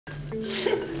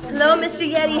Hello, Mr.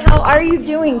 Yeti. How are you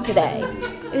doing today?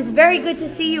 It was very good to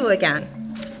see you again.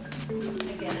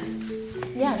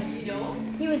 Yes.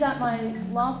 He was at my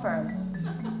law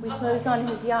firm. We closed on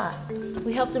his yacht.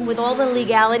 We helped him with all the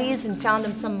legalities and found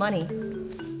him some money.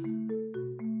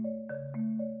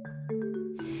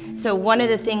 So one of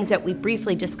the things that we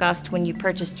briefly discussed when you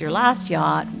purchased your last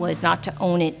yacht was not to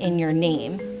own it in your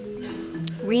name.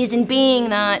 Reason being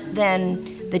that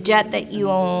then the jet that you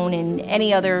own and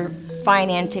any other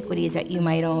fine antiquities that you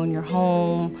might own, your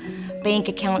home, bank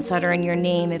accounts that are in your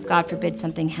name, if God forbid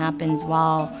something happens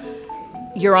while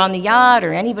you're on the yacht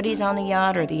or anybody's on the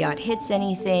yacht or the yacht hits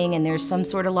anything and there's some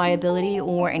sort of liability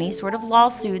or any sort of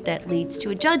lawsuit that leads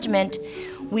to a judgment,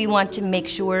 we want to make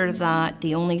sure that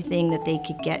the only thing that they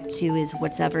could get to is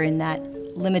whatever in that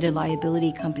limited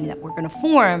liability company that we're going to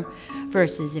form,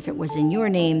 versus if it was in your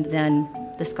name, then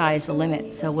the sky is the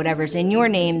limit. So whatever's in your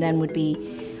name then would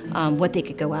be what they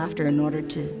could go after in order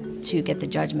to get the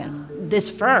judgment. This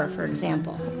fur, for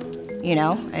example, you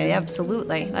know,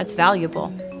 absolutely, that's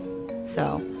valuable.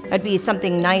 So that'd be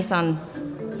something nice on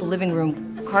the living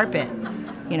room carpet,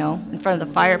 you know, in front of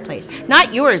the fireplace.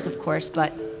 Not yours, of course,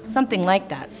 but something like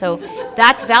that. So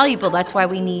that's valuable. That's why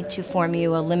we need to form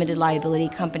you a limited liability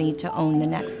company to own the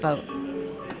next boat.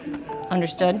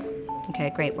 Understood?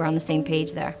 Okay, great. We're on the same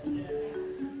page there.